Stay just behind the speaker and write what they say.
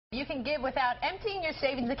You can give without emptying your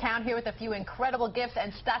savings account here with a few incredible gifts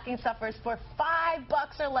and stocking stuffers for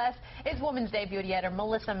 $5 or less. It's Women's Day beauty editor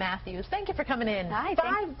Melissa Matthews. Thank you for coming in. Hi.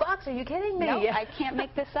 $5? Are you kidding me? No, I can't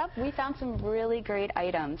make this up. We found some really great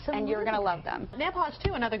items, and you're going to love them. Nail polish,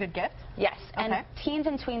 too, another good gift. Yes, and okay. Teens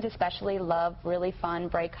and tweens especially love really fun,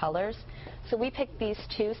 bright colors. So we picked these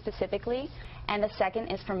two specifically, and the second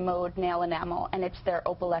is from Mode Nail Enamel, and it's their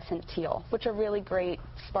opalescent teal, which are really great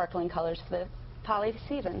sparkling colors for the holiday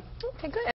season. Okay, good.